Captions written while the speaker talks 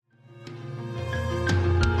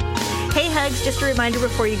Hey Hugs, just a reminder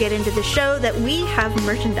before you get into the show that we have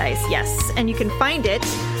merchandise, yes, and you can find it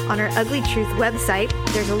on our Ugly Truth website.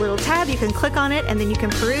 There's a little tab, you can click on it, and then you can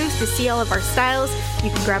peruse to see all of our styles. You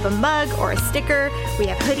can grab a mug or a sticker. We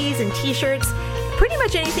have hoodies and t-shirts, pretty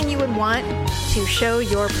much anything you would want to show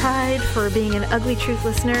your pride for being an Ugly Truth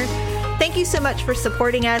listener. Thank you so much for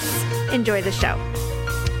supporting us. Enjoy the show.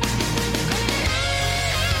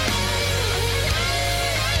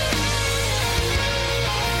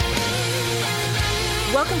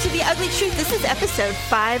 Welcome to The Ugly Truth. This is episode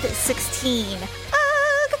 516.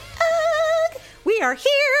 We are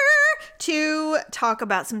here to talk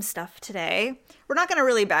about some stuff today. We're not going to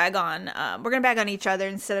really bag on, we're going to bag on each other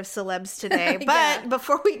instead of celebs today. But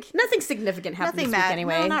before we... Nothing significant happened this week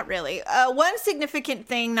anyway. No, not really. One significant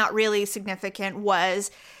thing, not really significant,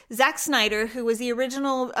 was Zack Snyder, who was the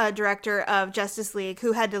original director of Justice League,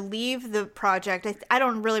 who had to leave the project. I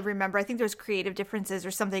don't really remember. I think there was creative differences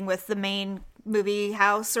or something with the main movie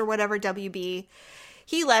house or whatever, WB.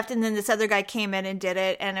 He left, and then this other guy came in and did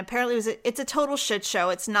it, and apparently it's a total shit show.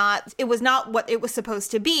 It was not what it was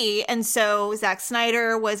supposed to be, and so Zack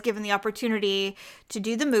Snyder was given the opportunity to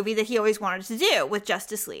do the movie that he always wanted to do with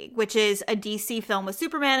Justice League, which is a DC film with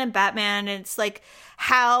Superman and Batman, and it's like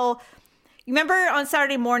how... You remember on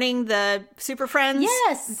Saturday morning, the Super Friends?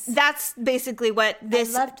 Yes. That's basically what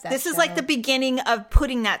this... I loved that this is show. like the beginning of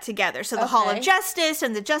putting that together. So the Hall of Justice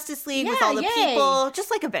and the Justice League with all the people, just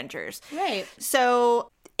like Avengers. Right. So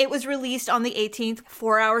it was released on the 18th,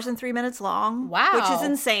 4 hours and 3 minutes long. Wow. Which is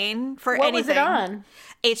insane for what anything. What was it on?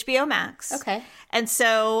 HBO Max. Okay. And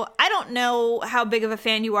so I don't know how big of a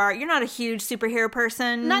fan you are. You're not a huge superhero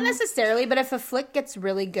person. Not necessarily, but if a flick gets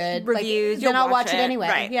really good reviews, then I'll watch it anyway.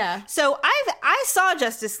 Right. Yeah. So I saw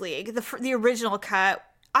Justice League, the original cut.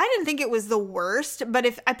 I didn't think it was the worst, but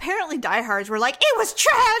apparently diehards were like, it was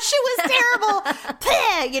trash, it was terrible.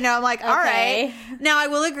 Peh! You know, I'm like, all right. Now I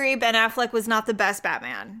will agree, Ben Affleck was not the best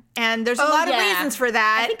Batman, and there's a lot of reasons for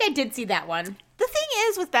that. I think I did see that one. The thing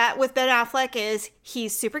is with Ben Affleck is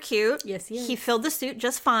he's super cute. Yes, he is. He filled the suit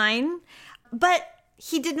just fine, but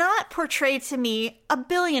he did not portray to me a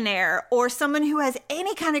billionaire or someone who has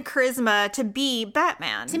any kind of charisma to be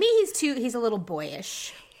Batman. To me, he's a little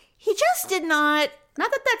boyish. He just did not. Not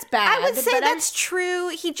that that's bad. I would say that's true.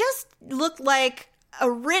 He just looked like a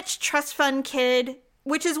rich trust fund kid,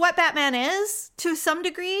 which is what Batman is to some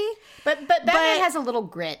degree. But Batman has a little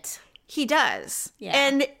grit. He does. Yeah.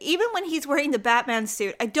 And even when he's wearing the Batman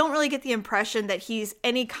suit, I don't really get the impression that he's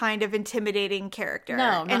any kind of intimidating character.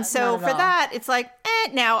 No, and so for that, it's like,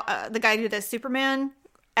 now the guy who does Superman,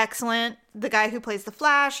 excellent. The guy who plays the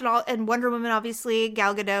Flash and Wonder Woman, obviously,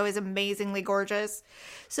 Gal Gadot is amazingly gorgeous.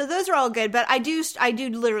 So those are all good. But I do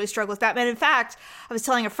literally struggle with Batman. In fact, I was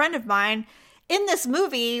telling a friend of mine, in this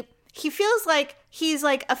movie, he feels like he's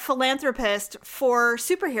like a philanthropist for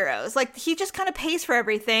superheroes. Like he just kind of pays for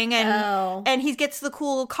everything and he gets the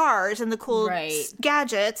cool cars and the cool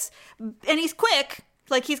gadgets, and he's quick.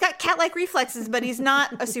 Like he's got cat-like reflexes, but he's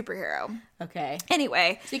not a superhero. Okay.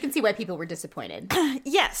 Anyway. So you can see why people were disappointed.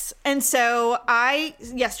 Yes. And so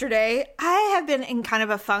yesterday, I have been in kind of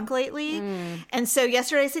a funk lately. And so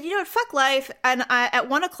yesterday I said, you know what, fuck life. And at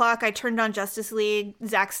 1 o'clock, I turned on Justice League,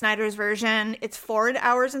 Zack Snyder's version. It's 4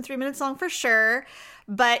 hours and 3 minutes long for sure.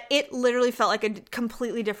 But it literally felt like a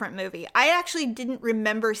completely different movie. I actually didn't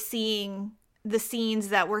remember seeing the scenes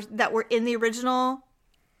that were in the original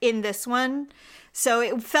in this one. So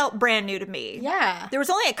it felt brand new to me. Yeah. There was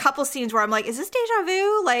only a couple scenes where I'm like, is this deja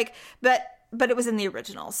vu? Like, but it was in the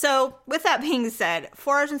original. So with that being said,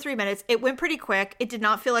 4 hours and 3 minutes, it went pretty quick. It did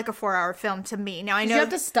not feel like a 4-hour film to me. Now I know. Did you have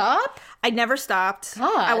to stop? I never stopped.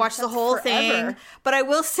 God, I watched the whole thing. But I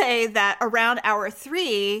will say that around hour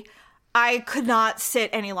 3, I could not sit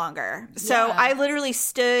any longer. So I literally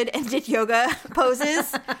stood and did yoga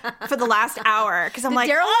poses for the last hour. Because I'm like,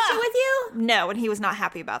 Daryl watch it with you? No, and he was not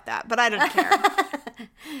happy about that. But I don't care.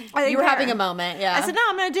 You were having a moment, yeah. I said, no,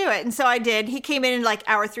 I'm going to do it. And so I did. He came in like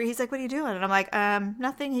hour 3. He's like, what are you doing? And I'm like,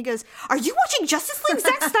 nothing. He goes, are you watching Justice League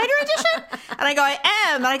Zack Snyder edition? And I go, I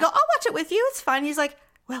am. And I go, I'll watch it with you. It's fine. He's like,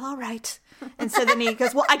 well, all right. And so then he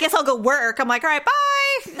goes, well, I guess I'll go work. I'm like, all right,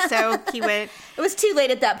 bye. So he went. It was too late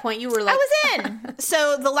at that point. You were like, I was in.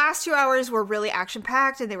 So the last 2 hours were really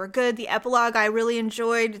action-packed and they were good. The epilogue I really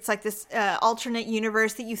enjoyed. It's like this alternate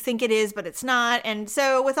universe that you think it is, but it's not. And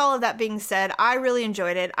so with all of that being said, I really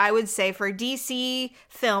enjoyed it. I would say for DC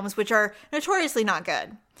films, which are notoriously not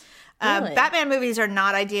good. Really? Batman movies are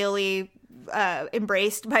not ideally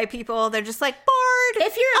embraced by people. They're just like bored.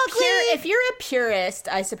 If you're a purist,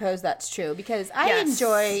 I suppose that's true because I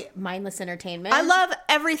enjoy mindless entertainment. I love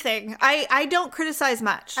everything. I don't criticize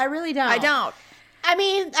much. I really don't. I don't. I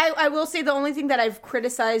mean, I will say the only thing that I've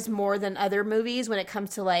criticized more than other movies when it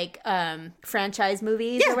comes to like franchise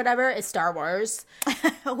movies or whatever is Star Wars.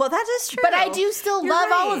 Well, that is true. But I do still You're love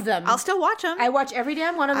all right. of them. I'll still watch them. I watch every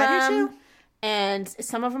damn one of them. I do too. And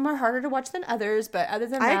some of them are harder to watch than others, but other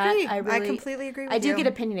than that, agree. I really, I completely agree with I do you. get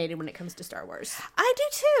opinionated when it comes to Star Wars. I do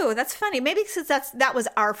too. That's funny. Maybe since that was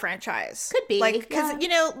our franchise. Could be, like because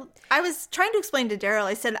yeah. I was trying to explain to Daryl.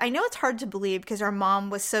 I said I know it's hard to believe because our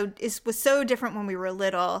mom was so different when we were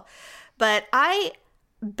little, but I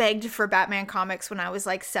begged for Batman comics when I was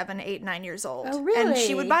like 7, 8, 9 years old. Oh, really? And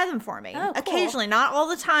she would buy them for me. Oh, cool. Occasionally, not all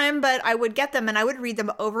the time, but I would get them and I would read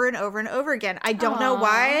them over and over and over again. I don't know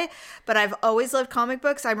why, but I've always loved comic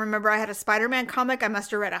books. I remember I had a Spider-Man comic I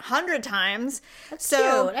must have read 100 times. That's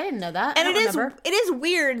so cute. I didn't know that. and I don't remember. it is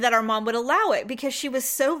weird that our mom would allow it because she was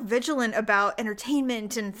so vigilant about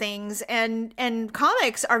entertainment and things, and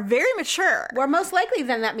comics are very mature. Well, most likely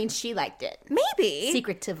then that means she liked it. Maybe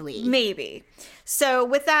Secretively. maybe. So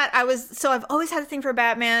with that, I've always had a thing for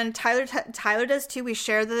Batman. Tyler does too. We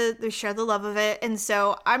share the love of it, and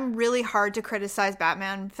so I'm really hard to criticize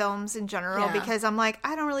Batman films in general because I'm like,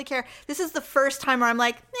 I don't really care. This is the first time where I'm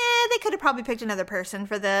like, they could have probably picked another person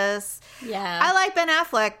for this. Yeah. I like Ben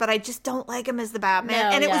Affleck, but I just don't like him as the Batman,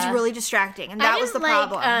 No, and it was yeah. really distracting, and that was the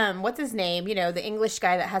problem. What's his name? The English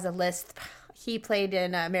guy that has a lisp. He played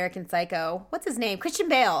in American Psycho. What's his name? Christian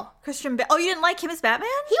Bale. Christian Bale. Oh, you didn't like him as Batman?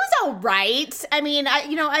 He was all right. I mean, He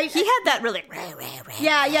had that really.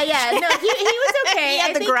 Yeah. No, he was okay. He had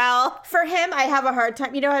I the think growl. For him, I have a hard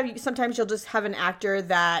time. You know how sometimes you'll just have an actor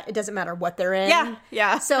that it doesn't matter what they're in?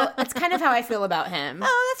 Yeah. So that's kind of how I feel about him.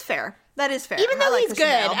 Oh, that's fair. That is fair. Even though I like he's Christian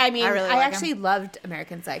good. Bale. I mean, really I like actually him. loved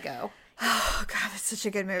American Psycho. Oh God, it's such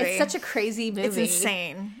a good movie. It's such a crazy movie. It's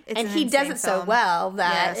insane. And he does it so well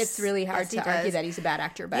that Yes. it's really hard Yes, he to argue does. that he's a bad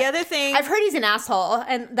actor. But The other thing- I've heard he's an asshole,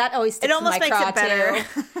 and that always sticks almost in my makes it craw better.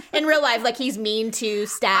 too. In real life, like he's mean to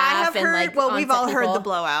staff. I have and heard. like Well, we've all on-set heard the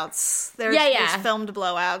people. blowouts. There's Yeah. filmed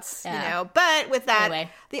blowouts. Yeah. But with that,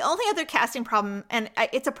 Anyway. the only other casting problem, and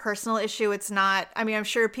it's a personal issue. It's not. I mean, I'm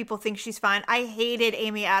sure people think she's fine. I hated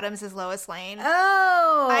Amy Adams as Lois Lane.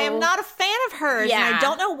 Oh, I am not a fan of hers, and Yeah. I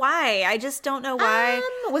don't know why. I just don't know why.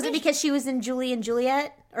 Was it because she was in Julie and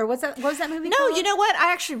Juliet, or what was that movie? No, called? you know what?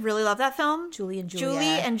 I actually really love that film. Julie and Julia. Julie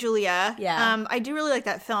and Julia. Yeah. I do really like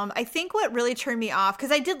that film. I think what really turned me off,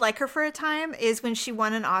 because I did like her for a time, is when she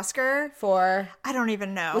won an Oscar. For I don't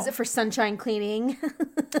even know. was it for Sunshine Cleaning?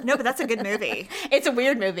 No, but that's a good movie. It's a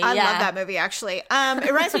weird movie. I yeah. love that movie, actually.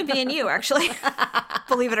 It reminds me of Me and You, actually.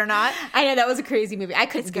 Believe it or not. I know that was a crazy movie. I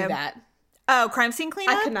couldn't do good. that. Oh, Crime Scene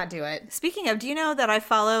Cleanup? I could not do it. Speaking of, do you know that I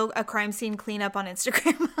follow a crime scene cleanup on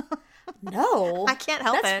Instagram? No, I can't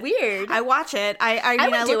help it. That's weird. I watch it. I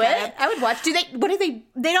would do look at it. I would watch. What do they?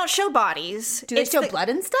 They don't show bodies. Do they show blood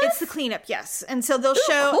and stuff? It's the cleanup, yes. And so they'll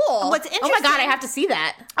show Cool. what's Oh interesting. my god, I have to see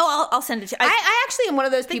that. Oh, I'll send it to you. I actually am one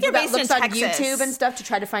of those people they're that based looks in on Texas. YouTube and stuff to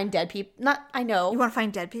try to find dead people. I know. You want to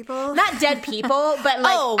find dead people? Not dead people, but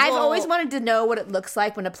like Oh, I've well- always wanted to know what it looks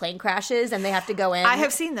like when a plane crashes and they have to go in. I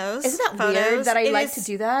have seen those. Isn't that photos. weird that I It like is- to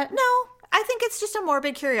do that? No, I think it's just a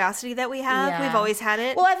morbid curiosity that we have. Yeah. We've always had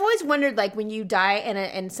it. Well, I've always wondered, like, when you die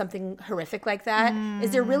in something horrific like that,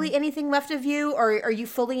 is there really anything left of you, or are you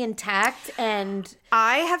fully intact? And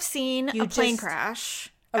I have seen a plane just- crash.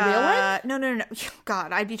 A real one? No.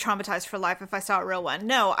 God, I'd be traumatized for life if I saw a real one.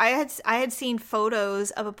 No, I had seen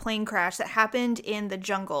photos of a plane crash that happened in the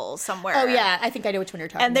jungle somewhere. oh yeah, I think I know which one you're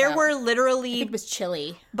talking And there about. were I literally think it was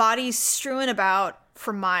Chile. bodies strewn about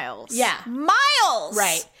for miles. Yeah. Miles!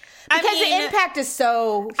 Right. I Because mean, the impact is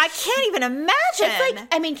so. I can't even imagine. It's like,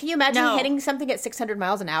 I mean, can you imagine No. hitting something at 600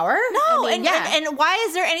 miles an hour? No, I mean, and why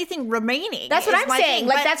is there anything remaining? That's what is I'm my saying. thing.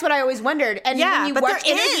 Like, But- that's what I always wondered. And Yeah, when you but watch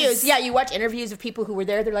there interviews, is. you watch interviews of people who were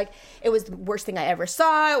there. They're like, it was the worst thing I ever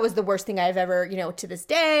saw. It was the worst thing I've ever, to this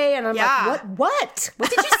day. And I'm Yeah. like, what? What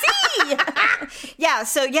did you see? Yeah,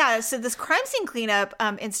 so this crime scene cleanup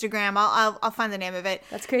Instagram, I'll find the name of it.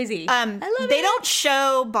 That's crazy. They I love it. don't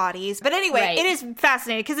show bodies, but anyway, Right. it is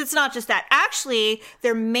fascinating because it's not just that. Actually,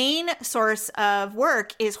 their main source of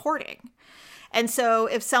work is hoarding. And so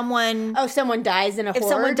if someone someone dies in a horde? if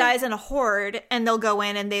someone dies in a horde, and they'll go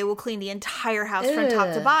in and they will clean the entire house from top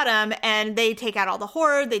to Ugh. bottom, and they take out all the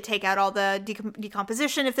hoard, they take out all the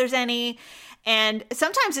decomposition if there's any, and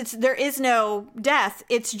sometimes there is no death,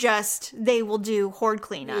 it's just they will do hoard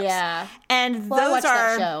cleanups. Yeah. And Well, I those watched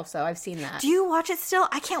are. that show, so I've seen that. Do you watch it still?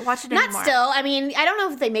 I can't watch it Not anymore. still. I mean, I don't know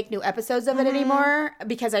if they make new episodes of it Mm-hmm. anymore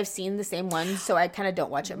because I've seen the same ones, so I kind of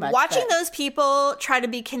don't watch it much. Watching but- those people try to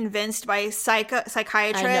be convinced by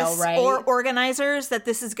psychiatrists right? or organizers that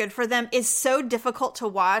this is good for them is so difficult to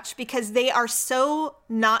watch because they are so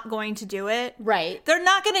not going to do it. Right. They're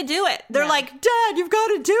not going to do it. They're like, Dad, you've got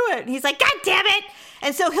to do it. And he's like, God damn it.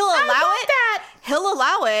 And so he'll allow it. He'll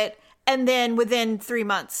allow it. And then within 3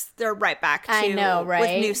 months, they're right back to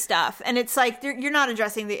with new stuff. And it's like, you're not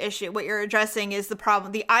addressing the issue. What you're addressing is the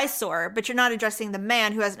problem, the eyesore, but you're not addressing the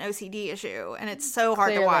man who has an OCD issue. And it's so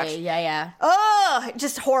hard to watch. Yeah. Oh,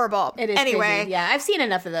 just horrible. It is anyway. crazy. Yeah, I've seen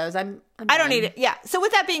enough of those. I don't need it. Yeah. So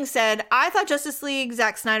with that being said, I thought Justice League,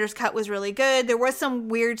 Zack Snyder's cut was really good. There was some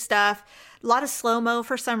weird stuff. A lot of slow-mo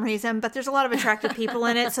for some reason, but there's a lot of attractive people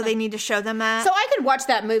in it, so they need to show them that. So I could watch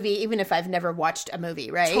that movie even if I've never watched a movie,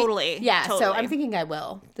 right? Totally. Yeah, totally. So I'm thinking I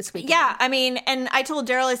will this weekend. Yeah, I mean, and I told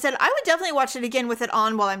Daryl, I said, I would definitely watch it again with it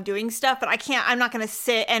on while I'm doing stuff, but I'm not going to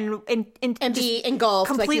sit and be engulfed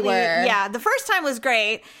completely. Like you were. Yeah, the first time was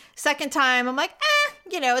great. Second time, I'm like,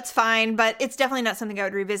 it's fine, but it's definitely not something I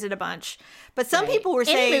would revisit a bunch. But some people were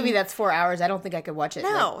saying... Any movie that's 4 hours, I don't think I could watch it.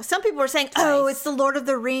 No. Some people were saying, it's the Lord of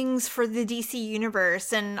the Rings for the DC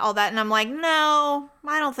universe and all that. And I'm like, no,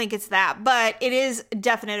 I don't think it's that. But it is a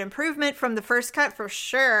definite improvement from the first cut for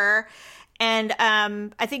sure. And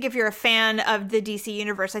I think if you're a fan of the DC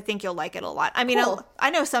universe, I think you'll like it a lot. I mean, cool. I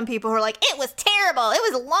know some people who are like, it was terrible. It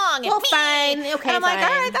was long and fine. Okay, and I'm like,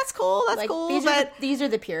 fine. all right, that's cool. That's cool. These are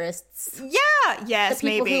the purists. Yeah. Yes, the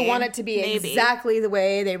people who want it to be exactly the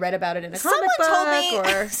way they read about it in a comic book.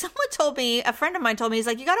 Someone told me, a friend of mine told me, he's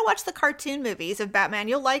like, you got to watch the cartoon movies of Batman.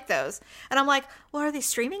 You'll like those. And I'm like, well, are they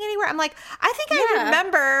streaming anywhere? I'm like, I think I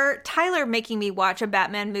remember Tyler making me watch a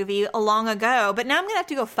Batman movie long ago, but now I'm going to have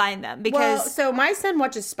to go find them because... Well, so my son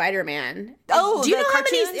watches Spider-Man. Oh, do you know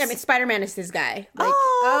cartoons? how many? I mean, Spider-Man is his guy. That's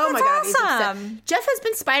my God, he's awesome. obsessed. Jeff has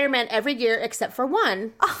been Spider-Man every year except for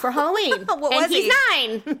one for Halloween. What was he? He's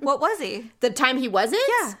 9. What was he? The time he wasn't?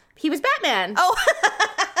 Yeah. He was Batman. Oh,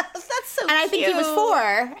 that's so cute. And I think he was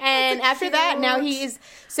 4. And after that, now he's...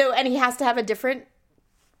 So, and he has to have a different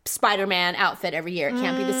Spider-Man outfit every year. It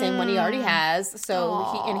can't be the same one he already has.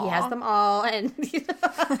 So he has them all. And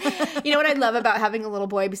you know what I love about having a little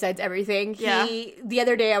boy besides everything? The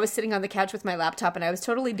other day I was sitting on the couch with my laptop and I was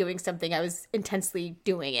totally doing something. I was intensely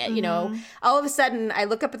doing it. You know, all of a sudden I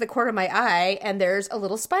look up at the corner of my eye and there's a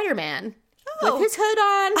little Spider-Man. With his hood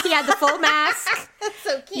on. He had the full mask. That's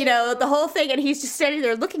so cute. You know, the whole thing. And he's just standing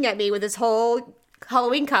there looking at me with his whole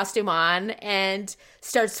Halloween costume on and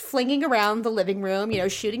starts flinging around the living room, you know,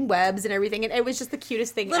 shooting webs and everything. And it was just the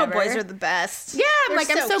cutest thing ever. Little boys are the best. Yeah, I'm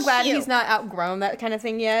so glad cute. he's not outgrown that kind of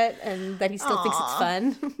thing yet and that he still thinks it's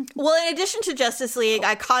fun. Well, in addition to Justice League,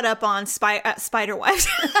 I caught up on Spider Wives.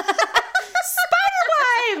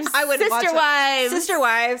 I would Sister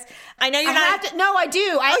Wives. I know you're not. No, I do. You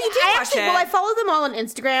do watch it. Well, I follow them all on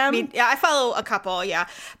Instagram. I follow a couple, yeah.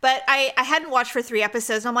 But I hadn't watched for 3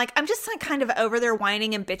 episodes. And I'm like, I'm just like kind of over there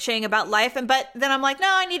whining and bitching about life. But then I'm like, no,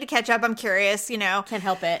 I need to catch up. I'm curious, you know. Can't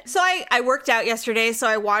help it. So I worked out yesterday. So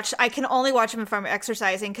I can only watch them if I'm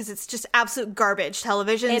exercising because it's just absolute garbage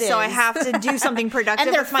television. So I have to do something productive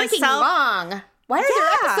and they're with myself. Long. Why are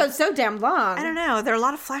their episodes so damn long? I don't know. There are a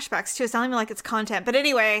lot of flashbacks too. It's not even like it's content. But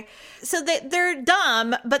anyway, so they're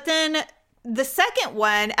dumb. But then the second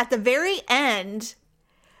one, at the very end,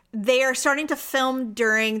 they are starting to film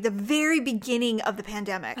during the very beginning of the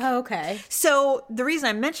pandemic. Oh, okay. So the reason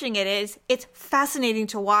I'm mentioning it is it's fascinating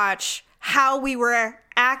to watch how we were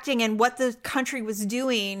acting and what the country was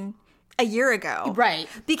doing a year ago. Right.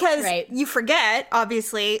 Because you forget,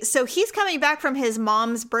 obviously. So he's coming back from his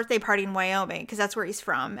mom's birthday party in Wyoming, because that's where he's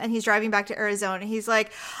from. And he's driving back to Arizona. He's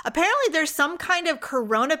like, apparently there's some kind of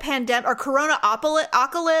corona pandemic or corona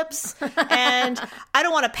apocalypse. And I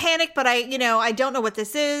don't want to panic, but I don't know what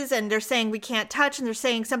this is. And they're saying we can't touch. And they're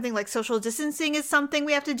saying something like social distancing is something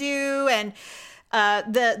we have to do. And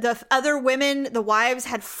the other women, the wives,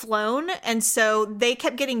 had flown. And so they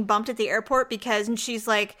kept getting bumped at the airport and she's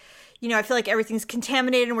like, I feel like everything's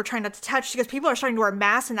contaminated and we're trying not to touch because people are starting to wear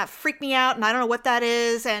masks and that freaked me out and I don't know what that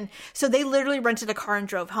is. And so they literally rented a car and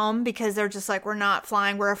drove home because they're just like, we're not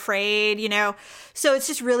flying, we're afraid, So it's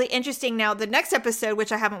just really interesting. Now, the next episode,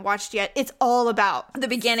 which I haven't watched yet, it's all about the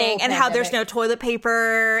beginning and how there's no toilet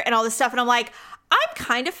paper and all this stuff. And I'm like, I'm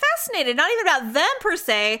kind of fascinated, not even about them per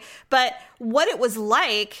se, but what it was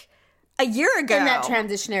like a year ago. In that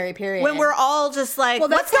transitionary period. When we're all just like,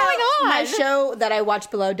 what's going on? My show that I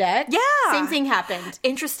watched, Below Deck. Yeah. Same thing happened.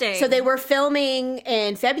 Interesting. So they were filming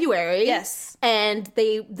in February. Yes. and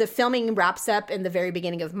the filming wraps up in the very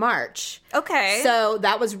beginning of March. Okay. So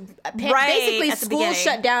that was basically at the school beginning.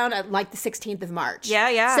 shut down at like the 16th of March.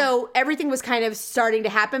 Yeah. So everything was kind of starting to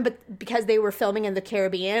happen, but because they were filming in the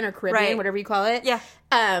Caribbean or Caribbean, Right. whatever you call it. Yeah.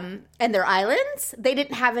 And their islands, they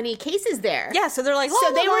didn't have any cases there. Yeah, so they're like,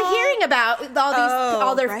 So they were hearing about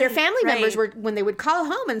all their right, family members right. were, when they would call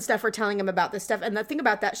home and stuff, were telling them about this stuff. And the thing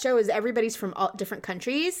about that show is everybody's from all different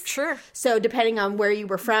countries. Sure. So depending on where you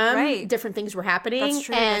were from, Right. different things were happening. That's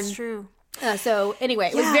true. And, That's true. So anyway,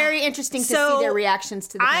 it was Yeah. very interesting to So, see their reactions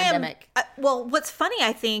to the pandemic. Well, what's funny,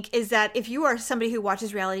 I think, is that if you are somebody who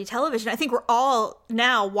watches reality television, I think we're all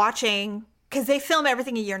now watching, because they film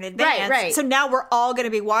everything a year in advance. Right. So now we're all going to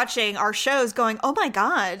be watching our shows going, oh my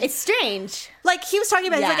God. It's strange. Like he was talking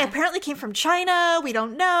about, he's Yeah. like, apparently came from China. We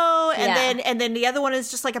don't know. And Yeah. then the other one is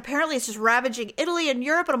just like, apparently it's just ravaging Italy and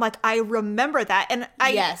Europe. And I'm like, I remember that. And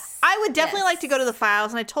I would definitely like to go to the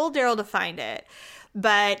files. And I told Daryl to find it.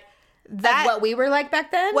 But that, What we were like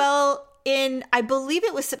back then? well, I believe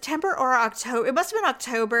it was September or October. It must have been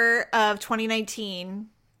October of 2019.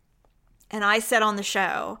 And I said on the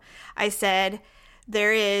show, I said,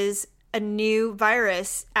 there is a new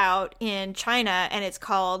virus out in China, and it's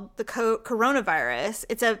called the coronavirus.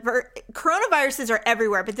 Coronaviruses are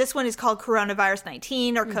everywhere, but this one is called coronavirus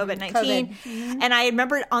 19 or COVID-19. COVID. Mm-hmm. And I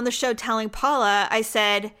remember on the show telling Paula, I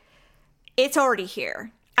said, it's already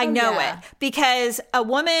here. I know yeah. it because a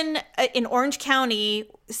woman in Orange County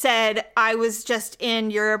said I was just in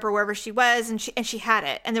Europe or wherever she was, and she had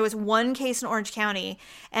it. And there was one case in Orange County,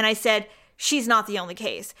 and I said, she's not the only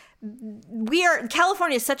case.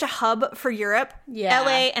 California is such a hub for Europe, Yeah.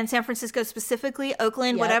 LA and San Francisco specifically,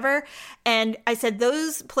 Oakland, Yep. whatever. And I said,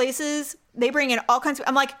 those places, they bring in all kinds of,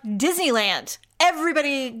 I'm like, Disneyland.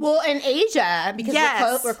 Everybody. Well, in Asia, because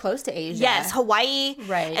Yes. we're close to Asia. Yes, Hawaii.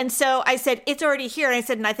 Right. And so I said, it's already here. And I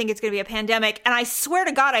said, and I think it's going to be a pandemic. And I swear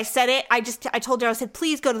to God, I said it. I told her, I said,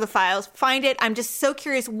 please go to the files, find it. I'm just so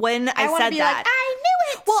curious when I wanna said be that. like, I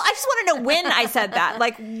knew it. Well, I just want to know when I said that.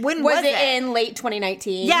 Like, when was Was it in late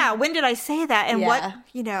 2019? Yeah, when did I say that? And Yeah.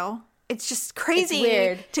 what, it's just crazy It's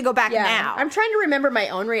weird. to go back now. I'm trying to remember my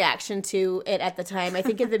own reaction to it at the time. I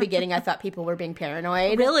think at the beginning I thought people were being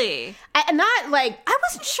paranoid. Really? I'm not like... I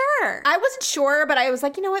wasn't sure. I wasn't sure, but I was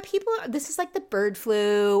like, you know what, this is like the bird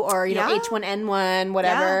flu or, Yeah. H1N1,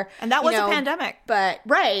 whatever. Yeah. And that was a pandemic. But,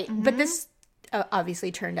 right. But this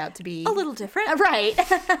obviously turned out to be... A little different. Right. A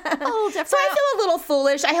little different. So I feel a little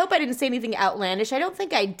foolish. I hope I didn't say anything outlandish. I don't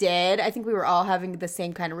think I did. I think we were all having the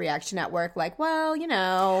same kind of reaction at work, like, well,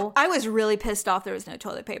 I was really pissed off there was no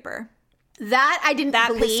toilet paper. that I didn't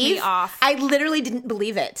believe. pissed me off. I literally didn't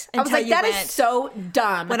believe it. I was Until like, you that is went. so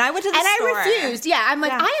dumb. When I went to the and store- I refused. Yeah, I'm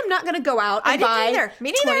like, Yeah. I am not going to go out and I didn't buy either.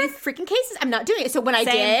 Me neither. 20 freaking cases. I'm not doing it. So when I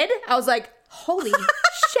Same. did, I was like, holy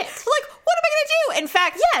shit. Like, what am I going to do? In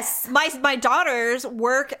fact, Yes. my daughters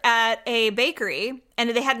work at a bakery, and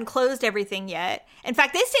they hadn't closed everything yet. In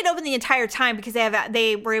fact, they stayed open the entire time because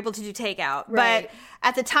they were able to do takeout. Right. But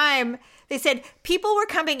at the time, they said people were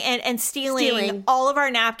coming in and stealing all of our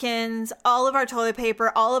napkins, all of our toilet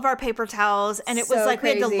paper, all of our paper towels, and it was So like we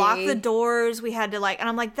had to lock crazy. the doors. We had to and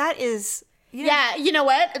I'm like, that is. Yeah, you know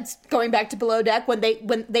what? It's going back to Below Deck when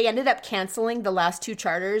they ended up canceling the last two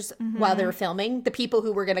charters while they were filming. The people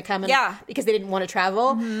who were going to come because they didn't want to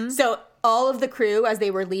travel. So all of the crew, as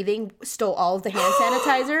they were leaving, stole all of the hand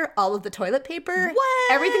sanitizer, all of the toilet paper,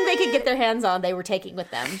 What? everything they could get their hands on. They were taking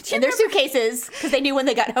with them in their suitcases because they knew when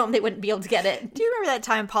they got home they wouldn't be able to get it. Do you remember that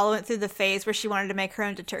time Paula went through the phase where she wanted to make her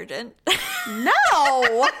own detergent?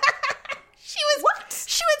 No. She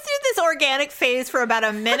went through this organic phase for about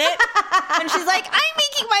a minute, and she's like, "I'm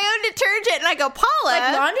making my own detergent," and I go, "Paula,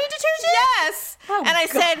 Like laundry detergent? Yes." Oh, and I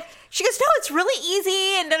God. said, "She goes, no, it's really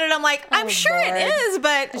easy," and then I'm like, "I'm sure Lord. it is,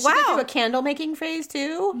 but Did she go wow." through a candle making phase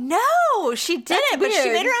too? No, she didn't. But she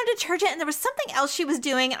weird. made her own detergent, and there was something else she was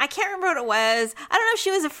doing. I can't remember what it was. I don't know if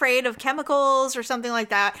she was afraid of chemicals or something like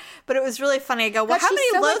that. But it was really funny. I go, "Well, God, how she's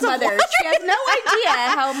many so loads like of Mother. laundry? She has no idea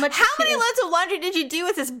how much. How she many is- loads of laundry did you do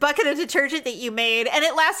with this bucket of detergent that you made?" And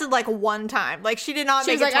it lasted like one time. Like she did not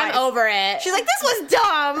She make was it like, twice. I'm over it. She's like, "This was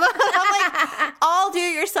dumb." I'm like, all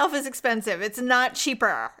do-it-yourself is expensive. It's not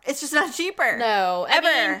cheaper. It's just not cheaper. No, ever.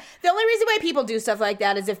 I mean, the only reason why people do stuff like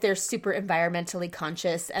that is if they're super environmentally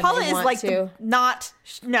conscious and Paula they is want like to.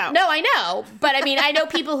 no. No, I know, but I mean, I know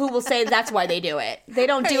people who will say that's why they do it. They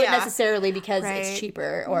don't do it Yeah. necessarily because Right. it's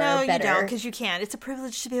cheaper or No, better. you don't, because you can't. It's a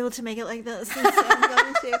privilege to be able to make it like this. And so I'm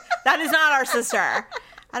going to. That is not our sister.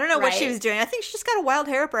 I don't know what she Right. was doing. I think she just got a wild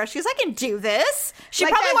hairbrush. She was, I can do this. She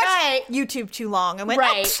Like probably that watched YouTube too long and went,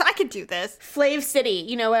 Right. oh, I could do this. Flav City.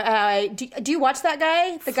 You know, do you watch that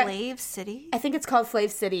guy? The guy. Flav City? I think it's called Flav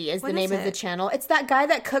City is the What name is of the it? channel. It's that guy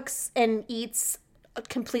that cooks and eats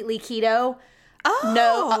completely keto. Oh.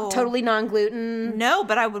 No, totally non-gluten. No,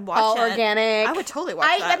 but I would watch All it. organic. I would totally watch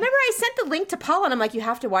I that. remember I sent the link to Paul, and I'm like, you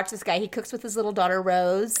have to watch this guy. He cooks with his little daughter,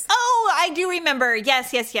 Rose. Oh, I do remember.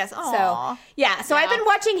 Yes. Aw. So, yeah. So I've been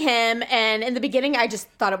watching him, and in the beginning, I just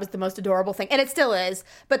thought it was the most adorable thing. And it still is.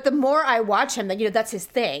 But the more I watch him, that's his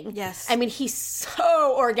thing. Yes. I mean, he's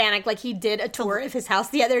so organic. Like, he did a tour of his house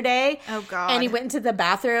the other day. Oh, God. And he went into the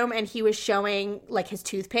bathroom, and he was showing, like, his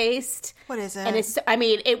toothpaste. What is it? And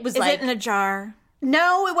it was Is like... it in a jar?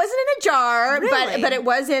 No, it wasn't in a jar, Really? but it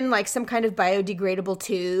was in like some kind of biodegradable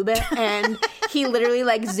tube, and he literally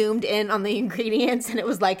like zoomed in on the ingredients, and it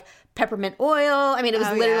was like peppermint oil. I mean, it was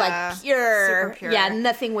literally like pure, Super pure. yeah,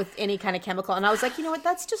 nothing with any kind of chemical. And I was like, you know what,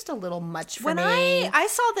 that's just a little much for When me. I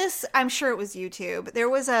saw this, I'm sure it was YouTube. There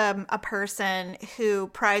was a person who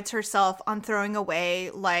prides herself on throwing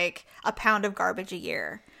away like a pound of garbage a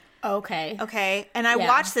year. Okay, Okay, and I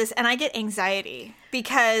watch this and I get anxiety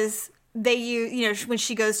because they use, when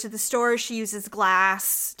she goes to the store, she uses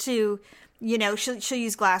glass to, she'll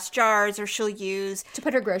use glass jars, or she'll use to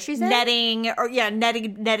put her groceries in. netting, or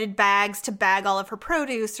netted bags to bag all of her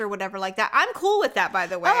produce or whatever like that. I'm cool with that, by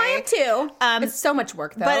the way. Oh, I am too. It's so much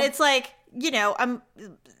work though. But it's like,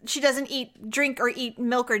 she doesn't drink or eat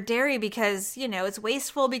milk or dairy because, it's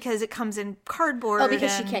wasteful because it comes in cardboard. oh,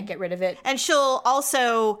 because she can't get rid of it. And she'll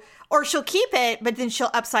also, or she'll keep it, but then she'll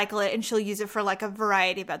upcycle it and she'll use it for like a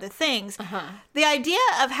variety of other things. The idea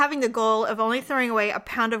of having the goal of only throwing away a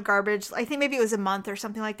pound of garbage, I think maybe it was a month or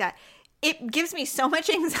something like that, it gives me so much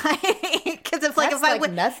anxiety because if That's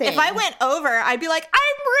like nothing. if I went over, I'd be like,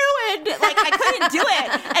 I'm ruined. Like I couldn't do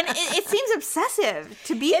it, and it seems obsessive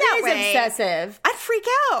to be that It is way. obsessive. I'd freak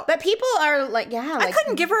out. But people are like, yeah, I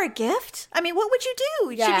couldn't give her a gift. I mean, what would you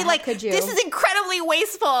do? Yeah, She'd be how like, could you? "This is incredibly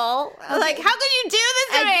wasteful. Like, how could you do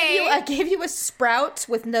this to me?" I gave you a sprout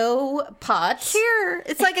with no pot. Here,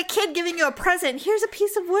 it's like a kid giving you a present. Here's a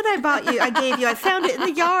piece of wood I gave you. I found it in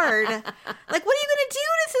the yard. Like, what are you going to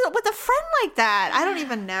do with a friend like that? I don't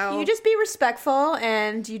even know. You just be respectful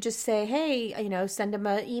and you just say, hey, send him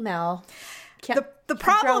an email. The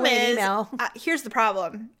problem is, here's the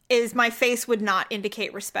problem, is my face would not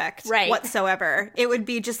indicate respect whatsoever. It would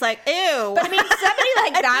be just like, ew. But I mean, somebody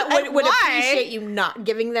like that would Why? appreciate you not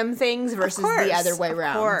giving them things versus the other way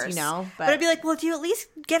around, But I'd be like, well, do you at least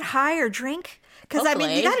get high or drink? Because I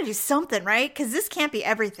mean, you got to do something, right? Because this can't be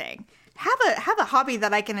everything. Have a hobby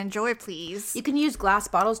that I can enjoy, please. You can use glass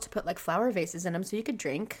bottles to put like flower vases in them so you could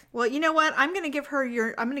drink. Well, you know what? I'm gonna give her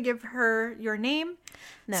your name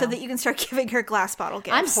so that you can start giving her glass bottle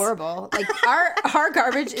gifts. I'm horrible. Like our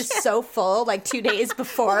garbage is so full. Like 2 days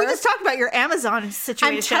before, Well, we just talked about your Amazon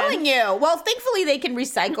situation. I'm telling you. Well, thankfully they can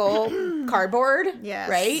recycle cardboard. Yes.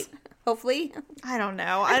 Right. Hopefully. I don't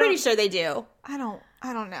know. I'm pretty sure they do. I don't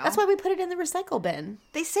know. That's why we put it in the recycle bin.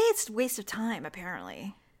 They say it's a waste of time,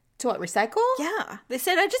 apparently. To what, recycle? Yeah. They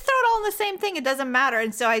said, I just throw it all in the same thing. It doesn't matter.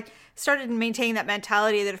 And so I started maintaining that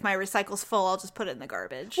mentality that if my recycle's full, I'll just put it in the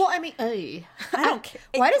garbage. Well, I mean, I don't care.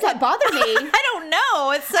 Why does that bother me? I don't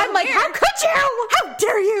know. It's so I'm like, weird. how could you? How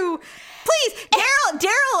dare you? Please,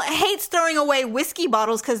 Daryl hates throwing away whiskey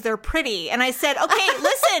bottles because they're pretty. And I said, okay,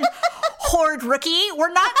 listen, hoard rookie,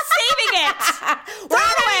 we're not saving it. We're Throw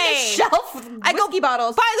not it having away. a shelf of whiskey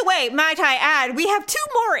bottles. By the way, might I add, we have 2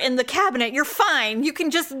 more in the cabinet. You're fine. You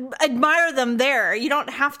can just admire them there. You don't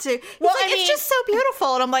have to. It's just so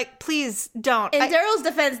beautiful. And I'm like, please don't. In Daryl's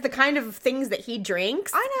defense, the kind of things that he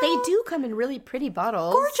drinks, I know. they do come in really pretty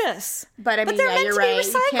bottles. Gorgeous. But I mean, they're meant you're to right.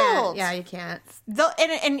 be recycled. You can't.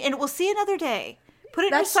 And we'll see another day. Put it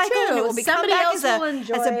in That's recycle true. and it will become Somebody back else will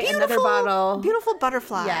enjoy as a another beautiful bottle. beautiful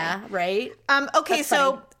butterfly. Yeah, right? Okay, That's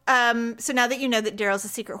so now that you know that Daryl's a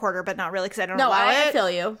secret hoarder, but not really because I don't No, allow I it. feel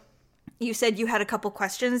you. You said you had a couple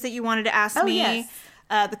questions that you wanted to ask me. Yes.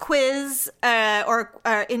 The quiz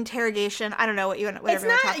or interrogation. I don't know whatever you want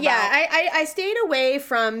to talk about. Yeah, I stayed away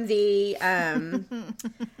from the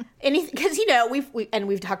anything because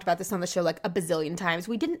we've talked about this on the show like a bazillion times.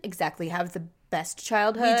 We didn't exactly have the best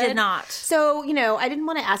childhood. We did not. So I didn't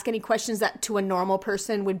want to ask any questions that to a normal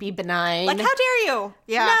person would be benign. Like, how dare you?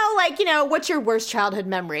 Yeah. No, like, what's your worst childhood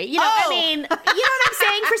memory? I mean, you know what I'm saying?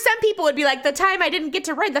 saying for some people it'd be like the time I didn't get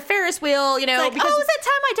to ride the Ferris wheel, you know. Like, because oh, it was that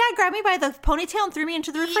time my dad grabbed me by the ponytail and threw me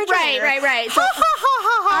into the refrigerator. Right. So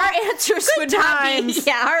our answers would not be.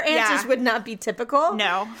 Yeah, our answers would not be typical.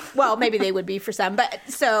 No. Well, maybe they would be for some, but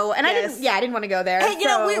so and Yes. I didn't want to go there. Hey, you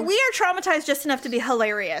know, we are traumatized just enough to be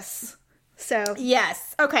hilarious. So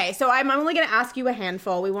yes. Okay, so I'm only going to ask you a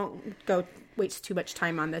handful. We won't go waste too much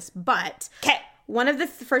time on this, but okay. One of the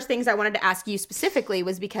first things I wanted to ask you specifically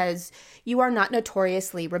was because you are not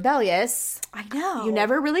notoriously rebellious. I know. You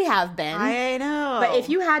never really have been. I know. But if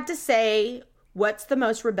you had to say, what's the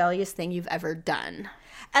most rebellious thing you've ever done?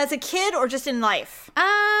 As a kid or just in life?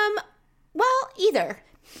 Well, either.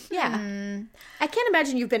 Yeah. I can't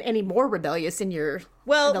imagine you've been any more rebellious in your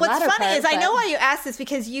Well, the what's latter funny part, is I but- know why you asked this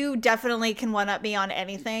because you definitely can one-up me on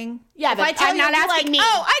anything. Yeah, if but I tell I'm you, not you'll be asking like, me.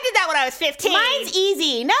 Oh, I did that when I was 15. Mine's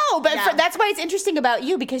easy. No, but Yeah. that's why it's interesting about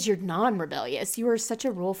you because you're non-rebellious. You are such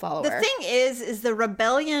a rule follower. The thing is the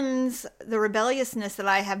rebelliousness that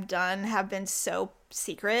I have done have been so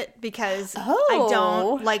secret because I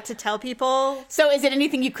don't like to tell people. So is it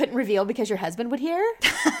anything you couldn't reveal because your husband would hear?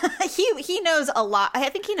 He knows a lot. I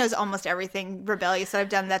think he knows almost everything rebellious that I've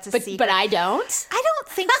done. That's a secret. But I don't. I don't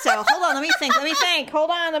think so. Hold on, let me think.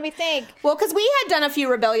 Hold on, let me think. Well, because we had done a few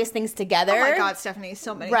rebellious things together. Oh my God, Stephanie,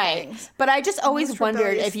 so many things. But I just always Most wondered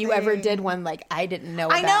rebellious if you ever thing. did one like I didn't know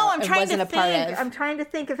about. I know. I'm and trying wasn't to a part think. of. I'm trying to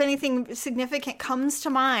think if anything significant comes to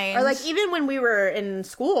mind. Or like even when we were in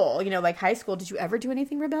school, you know, like high school, did you ever do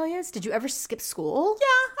anything rebellious? Did you ever skip school? Yeah,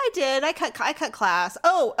 I did. I cut class.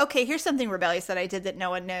 Oh, okay. Here's something rebellious that I did that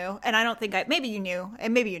no one knew, and I don't think maybe you knew,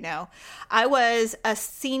 and maybe you know. I was a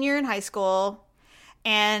senior in high school,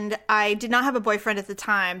 and I did not have a boyfriend at the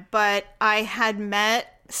time, but I had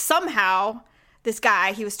met somehow this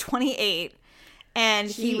guy. He was 28, and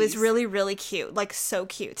he was really, really cute, like so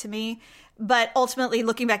cute to me. But ultimately,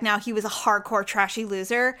 looking back now, he was a hardcore trashy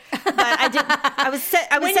loser. But I didn't. I was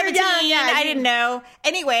 17. I didn't know.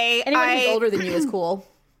 Anyway, Anyone who's older than you is cool.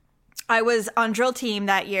 I was on drill team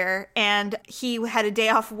that year, and he had a day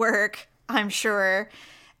off work, I'm sure,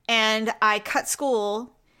 and I cut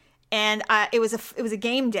school, and it was a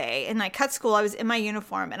game day, and I cut school. I was in my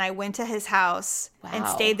uniform, and I went to his house and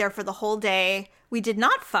stayed there for the whole day. We did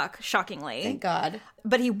not fuck, shockingly. Thank God.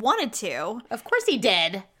 But he wanted to. Of course he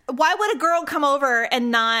did. Why would a girl come over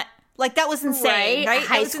and not... Like, that was insane, right? A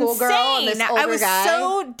high school girl and this older I was guy.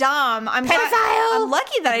 so dumb. I'm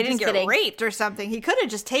lucky that I didn't get kidding. raped or something. He could have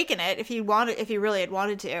just taken it if he really had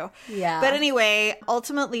wanted to. Yeah. But anyway,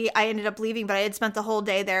 ultimately, I ended up leaving, but I had spent the whole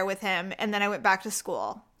day there with him, and then I went back to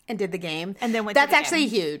school. And did the game. And then went to That's the actually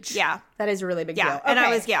game. huge. Yeah. That is a really big deal. Yeah. And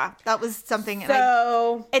that was something.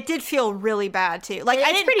 So... it did feel really bad, too. Like,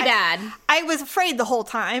 It's pretty bad. I was afraid the whole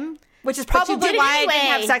time. Which is But you probably did it why anyway. I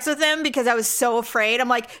didn't have sex with him, because I was so afraid. I'm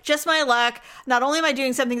like, just my luck. Not only am I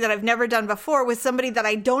doing something that I've never done before with somebody that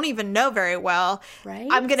I don't even know very well, Right.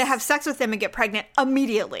 I'm going to have sex with him and get pregnant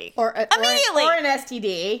immediately. Immediately. Or an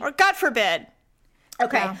STD. Or God forbid.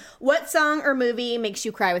 Okay. Yeah. What song or movie makes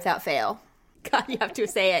you cry without fail? God, you have to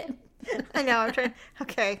say it. I know. I'm trying.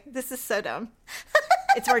 Okay. This is so dumb.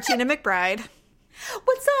 It's Martina McBride.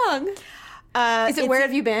 What song? Is it Where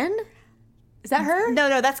Have You Been? Is that her?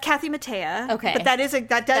 No, that's Kathy Mattea. Okay. But that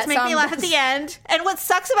does make me laugh at the end. And what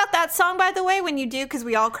sucks about that song, by the way, when you do, because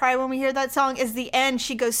we all cry when we hear that song, is the end.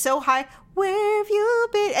 She goes so high, where have you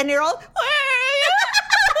been? And you're all, where are you?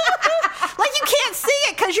 Like you can't sing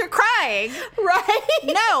it because you're crying. Right?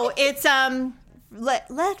 No, it's,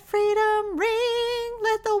 let freedom ring,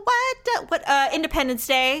 let the white, Independence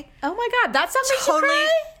Day. Oh my God, that song makes you cry?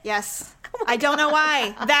 Yes. I don't know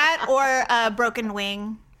why. That or Broken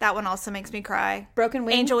Wing. That one also makes me cry. Broken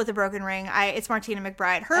Wing? Angel with a Broken Ring. It's Martina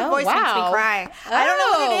McBride. Her Oh, voice makes me wow. cry. I don't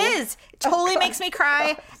know what Oh. it is. It totally makes me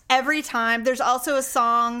cry every time. There's also a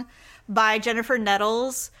song by Jennifer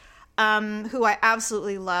Nettles, who I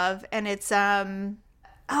absolutely love. And it's, I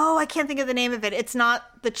can't think of the name of it. It's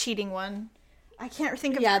not the cheating one. I can't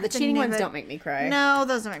think of The cheating name ones of it. don't make me cry. No,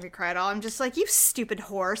 those don't make me cry at all. I'm just like, you stupid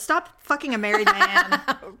whore. Stop fucking a married man.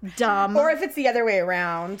 Dumb. Or if it's the other way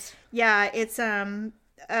around. Yeah, it's something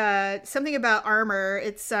about armor.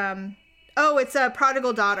 It's it's a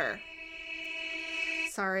Prodigal Daughter.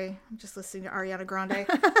 Sorry, I'm just listening to Ariana Grande.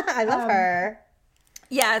 I love her.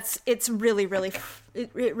 Yeah, it's really, really,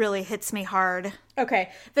 it really hits me hard. Okay,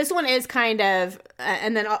 this one is kind of,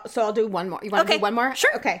 and then I'll do one more. You want to do one more?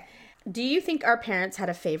 Sure. Okay. Do you think our parents had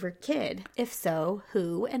a favorite kid? If so,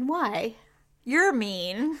 who and why? You're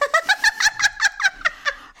mean.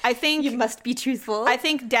 I think You must be truthful. I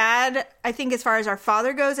think Dad, I think as far as our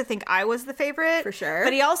father goes, I think I was the favorite. For sure.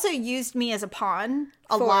 But he also used me as a pawn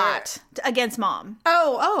a For- lot against Mom.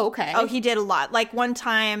 Oh, okay. Oh, he did a lot. Like one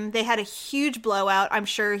time they had a huge blowout. I'm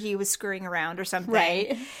sure he was screwing around or something.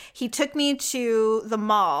 Right. He took me to the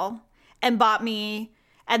mall and bought me,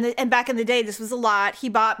 and back in the day, this was a lot. He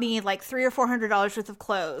bought me like $300 or $400 worth of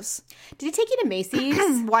clothes. Did he take you to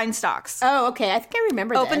Macy's? Wine stocks. Oh, okay. I think I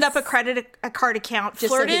remember Opened this. up a card account,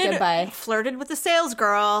 Just so he could buy. flirted with the sales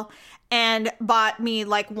girl, and bought me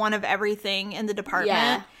like one of everything in the department.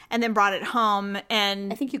 Yeah. And then brought it home,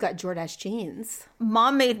 and I think you got Jordache jeans.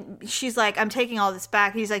 Mom she's like, I'm taking all this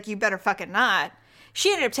back. He's like, you better fucking not. She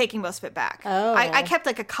ended up taking most of it back. Oh. I kept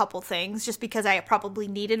like a couple things just because I probably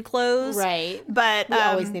needed clothes. Right. But We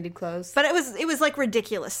always needed clothes. But it was like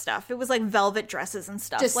ridiculous stuff. It was like velvet dresses and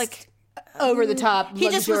stuff. Just like over the top, he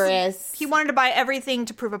just luxurious. he wanted to buy everything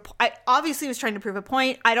to prove a point. I obviously was trying to prove a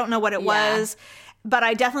point. I don't know what it Yeah. was, but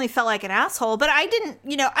I definitely felt like an asshole. But I didn't,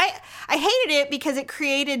 I hated it because it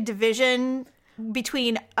created division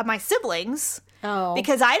between my siblings. Oh.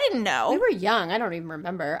 Because I didn't know. We were young. I don't even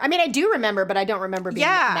remember. I mean, I do remember, but I don't remember being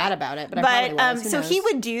mad about it. But I probably was. Who so knows? he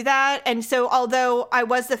would do that, and so although I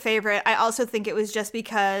was the favorite, I also think it was just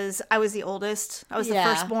because I was the oldest. I was the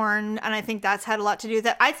Yeah. firstborn, and I think that's had a lot to do with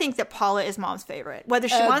that. I think that Paula is Mom's favorite, whether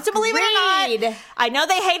she wants to believe it or Agreed. not. I know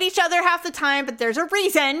they hate each other half the time, but there's a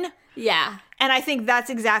reason. Yeah. And I think that's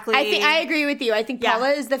exactly. I agree with you. I think Yeah.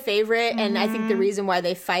 Paula is the favorite, and I think the reason why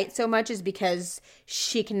they fight so much is because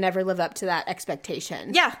she can never live up to that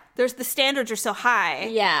expectation. Yeah, there's the standards are so high.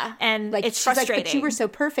 Yeah. And like it's she's frustrating. like, but you were so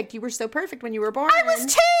perfect. You were so perfect when you were born. I was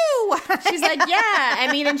too. She's like, yeah. I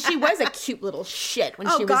mean, and she was a cute little shit when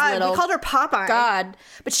Oh she was God, little. we called her Popeye. God,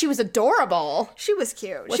 but she was adorable. She was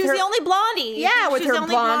cute. With She was her- the only blondie. Yeah, with She was her the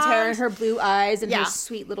only blonde hair blonde. and her blue eyes and Yeah. her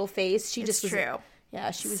sweet little face. She just was true.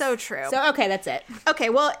 Yeah, she was So true. So okay, that's it. Okay,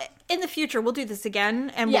 well, in the future we'll do this again,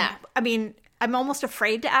 and Yeah. I'm almost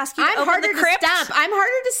afraid to ask you. To I'm open harder the to crypt. stump. I'm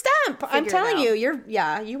harder to stump. I'm Figure it telling out. you, you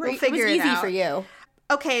were. We'll It was figure it easy out. for you.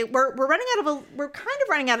 Okay, we're kind of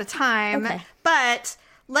running out of time. Okay. But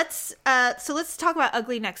let's talk about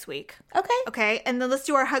ugly next week. Okay. Okay, and then let's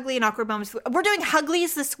do our Hugly and awkward moments. We're doing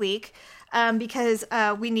Huglies this week because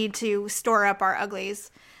we need to store up our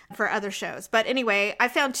uglies for other shows. But anyway, I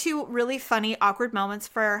found two really funny awkward moments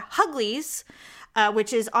for Huglies,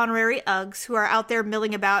 which is honorary Uggs who are out there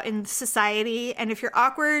milling about in society. And if you're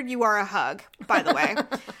awkward, you are a hug, by the way.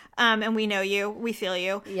 And we know you. We feel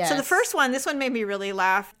you. Yes. So the first one, this one made me really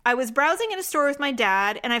laugh. I was browsing in a store with my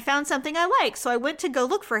dad, and I found something I liked. So I went to go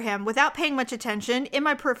look for him without paying much attention. In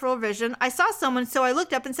my peripheral vision, I saw someone, so I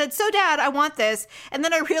looked up and said, "So, Dad, I want this." And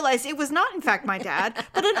then I realized it was not, in fact, my dad,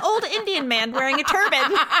 but an old Indian man wearing a turban.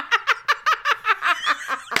 Can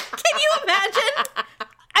you imagine?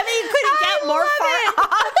 I mean, you couldn't get more far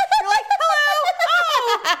off. You're like, hello.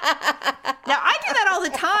 Oh. Now, I do that all the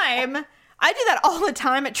time. I do that all the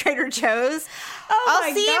time at Trader Joe's.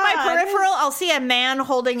 I'll see in my peripheral, I'll see a man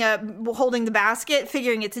holding the basket,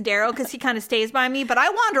 figuring it's Daryl because he kind of stays by me, but I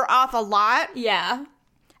wander off a lot. Yeah.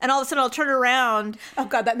 And all of a sudden I'll turn around. Oh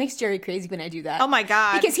God, that makes Jerry crazy when I do that. Oh my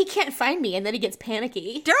God. Because he can't find me, and then he gets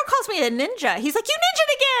panicky. Daryl calls me a ninja. He's like, "You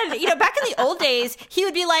ninja'd again." You know, back in the old days, he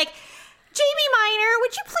would be like, "Jamie Minor,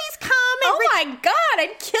 would you please come?" And Oh my God,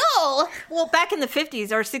 I'd kill. Well, back in the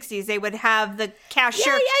 50s or 60s, they would have the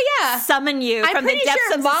cashier Yeah. summon you I'm from the pretty depths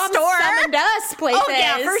sure of Mom the store. summoned us places. Oh,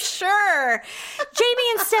 yeah, for sure. Jamie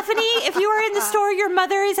and Stephanie, if you are in the store, your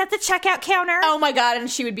mother is at the checkout counter. Oh my God, and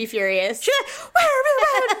she would be furious. She's like, "Where are you?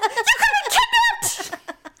 You could have been kidnapped.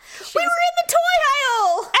 We were in the toy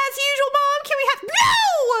aisle. As usual, Mom, can we have... No!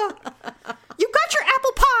 You got your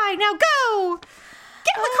apple pie. Now go.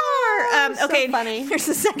 Get in the car." so Okay, funny. Here's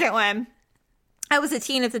the second one. I was a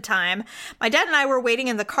teen at the time. My dad and I were waiting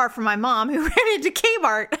in the car for my mom, who ran into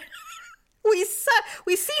Kmart. We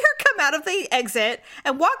see her come out of the exit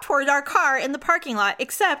and walk toward our car in the parking lot,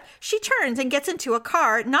 except she turns and gets into a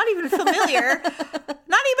car, not even familiar, not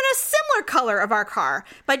even a similar color of our car.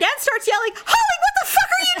 My dad starts yelling, "Holly, what the fuck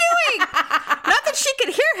are you doing?" Not that she could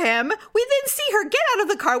hear him. We then see her get out of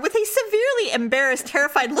the car with a severely embarrassed,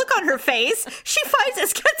 terrified look on her face. She finds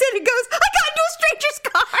us, gets in, and goes, "I got into a stranger's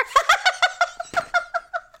car."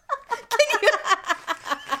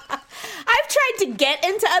 I've tried to get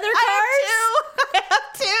into other cars. I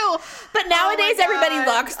have too. But nowadays, everybody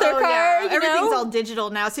locks their car. Yeah. You Everything's know? all digital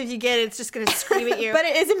now, so if you get it, it's just going to scream at you. But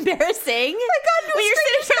it is embarrassing. Oh my God, when you're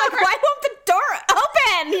sitting there like, why won't the door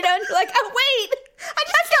open? You know, and you're like, oh wait, I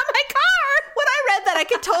just got my car. When I read that, I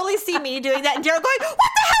could totally see me doing that, and Daryl going,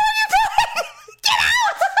 "What the hell are you doing? Get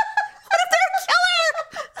out! What if they're a killer?"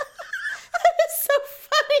 That is so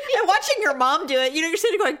funny. watching your mom do it, you're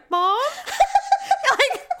sitting going, Mom?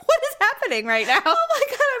 Like, what is happening right now? Oh my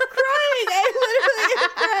God, I'm crying. I literally am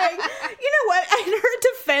crying. You know what? In her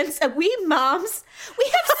defense, we moms, we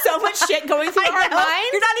have so much shit going through our minds.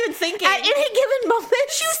 You're not even thinking. At any given moment.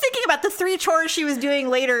 She was thinking about the 3 chores she was doing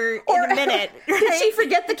later in a minute. Right? Did she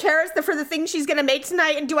forget the carrots for the thing she's going to make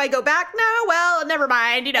tonight? And do I go back now? Well, never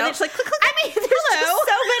mind. And then she's like, click, click, I mean, there's just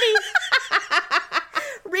so many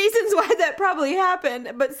reasons why that probably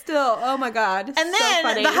happened. But still, oh my God. And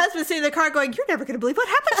then the husband's sitting in the car going, you're never going to believe what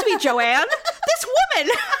happened to me, Joanne. This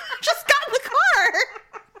woman just got in the car.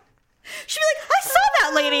 She'd be like, I saw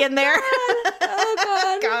that lady in there. Oh,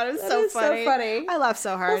 God. God, it's so funny. I laugh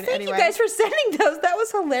so hard. Well, thank you guys for sending those. That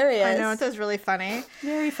was hilarious. I know, it was really funny.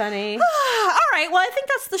 Very funny. All right, well, I think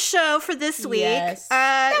that's the show for this week. Yes.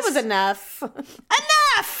 That was enough.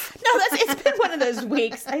 Enough! No, it's been one of those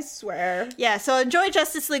weeks, I swear. Yeah, so enjoy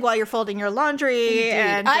Justice League while you're folding your laundry. Indeed.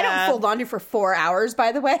 And I don't fold laundry for 4 hours,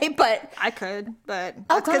 by the way, but... I could, but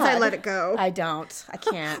that's because I let it go. I don't. I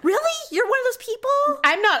can't. Really? You're one of those people?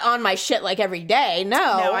 I'm not on my shit like every day, no.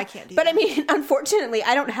 No, I can't do but that. I mean, unfortunately,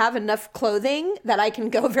 I don't have enough clothing that I can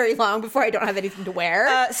go very long before I don't have anything to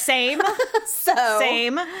wear. Same.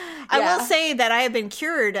 Same. I will say that I have been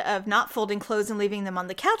cured of not folding clothes and leaving them on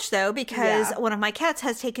the couch, though, because one of my cats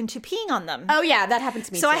has taken to peeing on them. Oh, yeah, that happened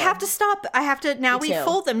to me, so too. I have to stop. I have to, now we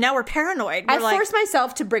fold them. Now we're paranoid. I force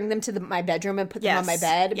myself to bring them to my bedroom and put them on my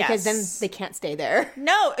bed, because then they can't stay there.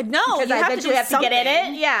 No, because I eventually have to get in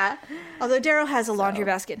it. Yeah. Although Daryl has a laundry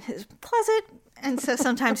basket in his closet, and so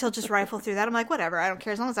sometimes he'll just rifle through that. I'm like, whatever, I don't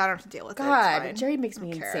care, as long as I don't have to deal with it. God, Jerry makes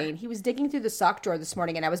me insane. He was digging through the sock drawer this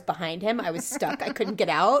morning, and I was behind him. I was stuck. I couldn't get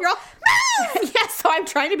out. You're all, move! Yeah, so I'm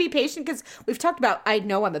trying to be patient, because we've talked about, I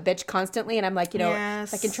know I'm a bitch constantly, and I'm like, if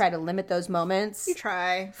I can try to limit those moments. You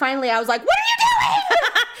try. Finally, I was like, what are you doing?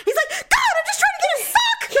 He's like, God, I'm just trying to get a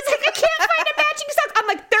sock! He's like, I can't find a matching sock. I'm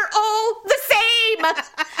like, they're all the same.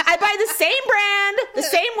 I buy the same brand, the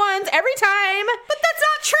same ones every time. But that's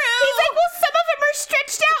not true. He's like, well, some of them are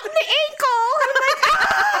stretched out in the ankle. I'm like,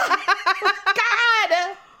 oh,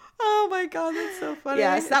 God. Oh, my God, that's so funny.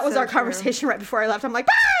 Yes, that was our conversation right before I left. I'm like,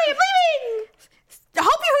 bye, I'm leaving. I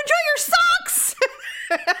hope you enjoy your socks.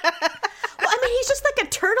 Well, I mean, he's just like a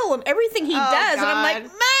turtle in everything he does. God. And I'm like,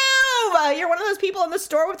 move. You're one of those people in the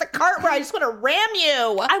store with a cart where I just want to ram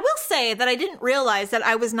you. I will say that I didn't realize that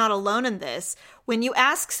I was not alone in this. When you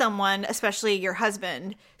ask someone, especially your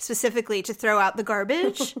husband, specifically to throw out the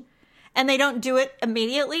garbage, and they don't do it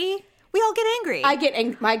immediately, we all get angry. I get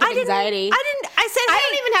anxiety. I said, hey. I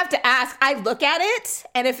don't even have to ask. I look at it,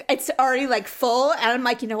 and if it's already like full, and I'm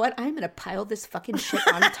like, you know what? I'm going to pile this fucking shit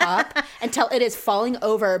on top until it is falling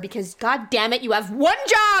over, because God damn it, you have one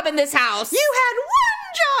job in this house. You had one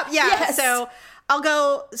job. Yeah. Yes. So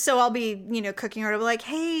I'll be, cooking her to be like,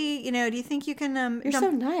 hey, do you think you can, You're so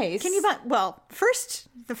nice. Can you buy, well,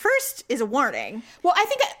 the first is a warning. Well,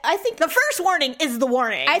 I think the first warning is the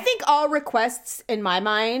warning. I think all requests in my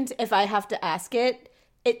mind, if I have to ask it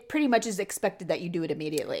pretty much is expected that you do it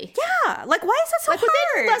immediately. Yeah. Like, why is that so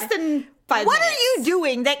hard? Less than 5 minutes. What are you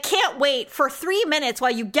doing that can't wait for 3 minutes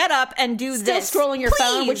while you get up and do this? Still scrolling your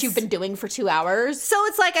phone, which you've been doing for 2 hours. So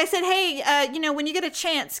it's like I said, hey, when you get a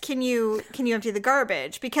chance, can you empty the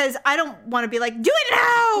garbage? Because I don't want to be like, do it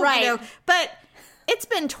now! Right. But it's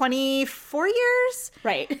been 24 years.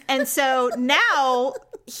 Right. And so now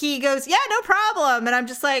he goes, yeah, no problem. And I'm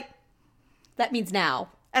just like... That means now.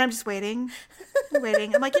 And I'm just waiting.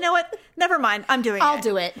 I'm like, you know what? Never mind. I'm doing it. I'll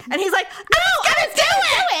do it. And he's like, I'm gonna do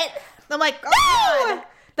it! I'm like, oh, no! God.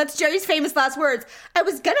 That's Jerry's famous last words. I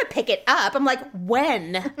was gonna pick it up. I'm like,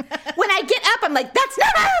 when? When I get up, I'm like, that's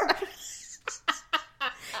never!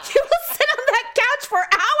 You will sit on that couch for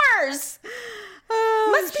hours! Oh,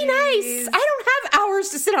 must be nice. I don't have hours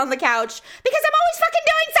to sit on the couch because I'm always fucking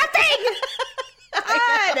doing something!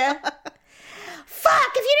 God!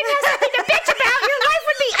 Fuck, if you didn't have something to bitch about, your life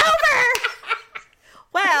would be over!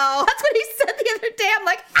 Well, that's what he said the other day. I'm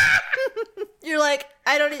like, ah! You're like,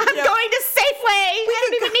 I'm going to Safeway. I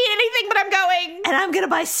don't even need anything, but I'm going. And I'm going to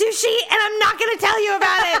buy sushi, and I'm not going to tell you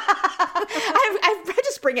about it. I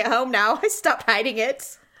just bring it home now. I stopped hiding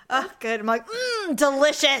it. Oh, good. I'm like,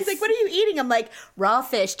 delicious. He's like, what are you eating? I'm like, raw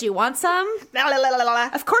fish. Do you want some? La, la, la, la, la.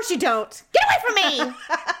 Of course you don't. Get away from me.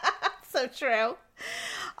 So true.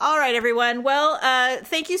 All right, everyone. Well,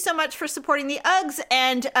 thank you so much for supporting the Uggs.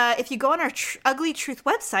 And if you go on our Ugly Truth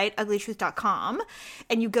website, uglytruth.com,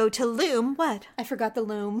 and you go to Loom, what? I forgot the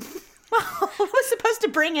Loom. I was supposed to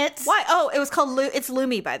bring it. Why? Oh, it was called it's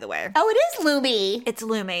Loomy, by the way. Oh, it is Loomy. It's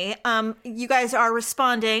Loomy. You guys are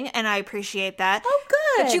responding, and I appreciate that. Oh,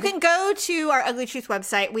 But you can go to our Ugly Truth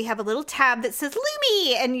website. We have a little tab that says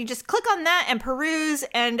Lumi, and you just click on that and peruse,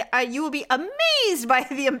 and you will be amazed by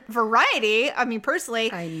the variety. I mean,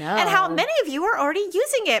 personally. I know. And how many of you are already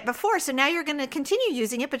using it before. So now you're going to continue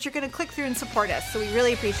using it, but you're going to click through and support us. So we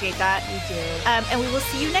really appreciate that. We do. And we will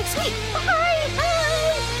see you next week. Bye.